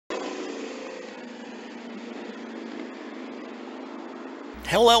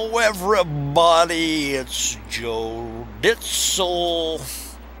Hello everybody, it's Joe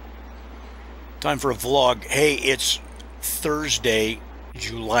Ditzel. Time for a vlog. Hey, it's Thursday,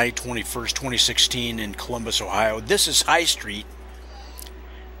 July 21st, 2016 in Columbus, Ohio. This is High Street.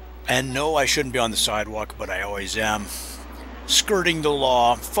 And no, I shouldn't be on the sidewalk, but I always am. Skirting the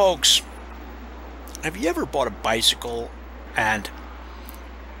law. Folks, have you ever bought a bicycle and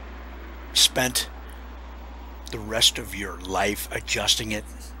spent the rest of your life adjusting it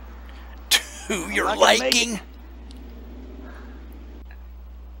to your liking?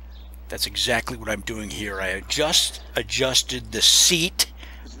 That's exactly what I'm doing here. I just adjusted the seat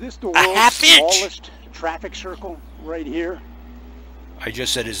Is this the a world's half inch. smallest traffic circle right here? I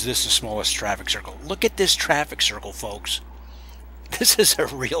just said, is this the smallest traffic circle? Look at this traffic circle, folks. This is a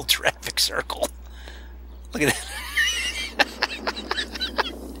real traffic circle. Look at that.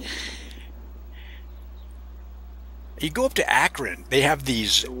 You go up to Akron, they have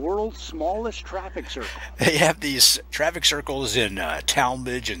these The world's smallest traffic circle. traffic circles in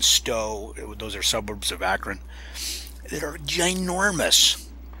Talmadge and Stowe. Those are suburbs of Akron that are ginormous.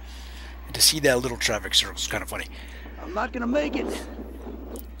 And to see that little traffic circle is kind of funny. I'm not gonna make it.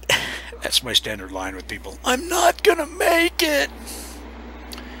 That's my standard line with people. I'm not gonna make it.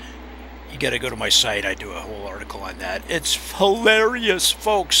 You gotta go to my site. I do a whole article on that. It's hilarious,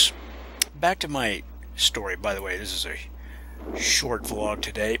 folks. Back to my story. By the way, this is a short vlog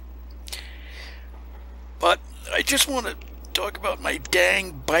today, but I just want to talk about my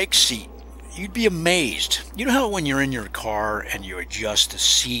dang bike seat. You'd be amazed. You know how when you're in your car and you adjust the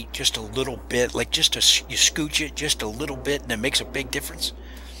seat just a little bit, like you scooch it just a little bit and it makes a big difference?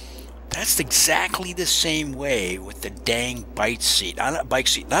 That's exactly the same way with the dang bike seat. Bike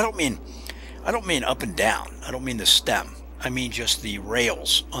seat. I don't mean up and down. I don't mean the stem. I mean just the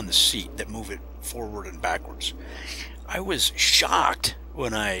rails on the seat that move it forward and backwards. I was shocked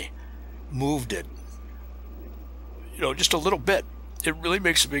when I moved it, just a little bit. It really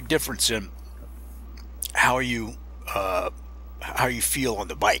makes a big difference in how you feel on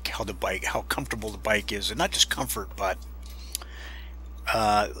the bike, how comfortable the bike is, and not just comfort, but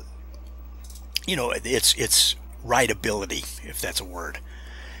it's rideability, if that's a word.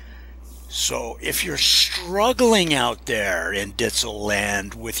 So if you're struggling out there in Ditzel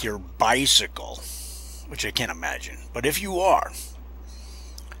land with your bicycle, which I can't imagine, but if you are,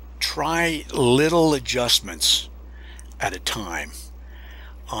 try little adjustments at a time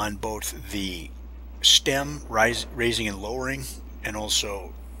on both the stem raising and lowering, and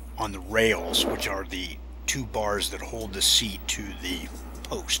also on the rails, which are the two bars that hold the seat to the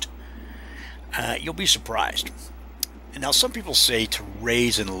post. You'll be surprised. And now some people say to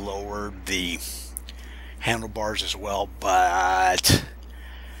raise and lower the handlebars as well, but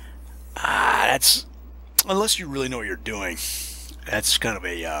that's, unless you really know what you're doing, that's kind of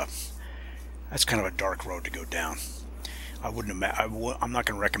a dark road to go down. I'm not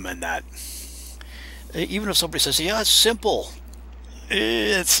going to recommend that. Even if somebody says, yeah, it's simple,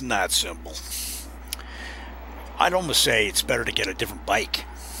 it's not simple. I'd almost say it's better to get a different bike.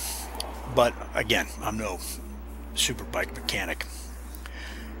 But again, I'm no super bike mechanic.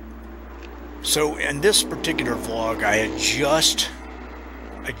 So in this particular vlog, I had just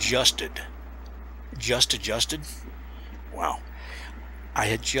adjusted. Wow. I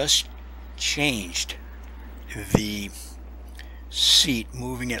had just changed the seat,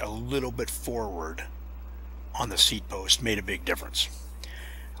 moving it a little bit forward on the seat post made a big difference.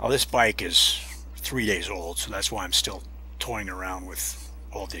 Now this bike is 3 days old, so that's why I'm still toying around with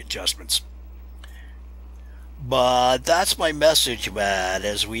all the adjustments. But that's my message, man.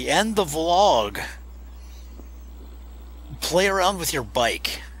 As we end the vlog, play around with your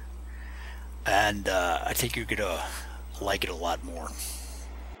bike, and I think you're gonna like it a lot more.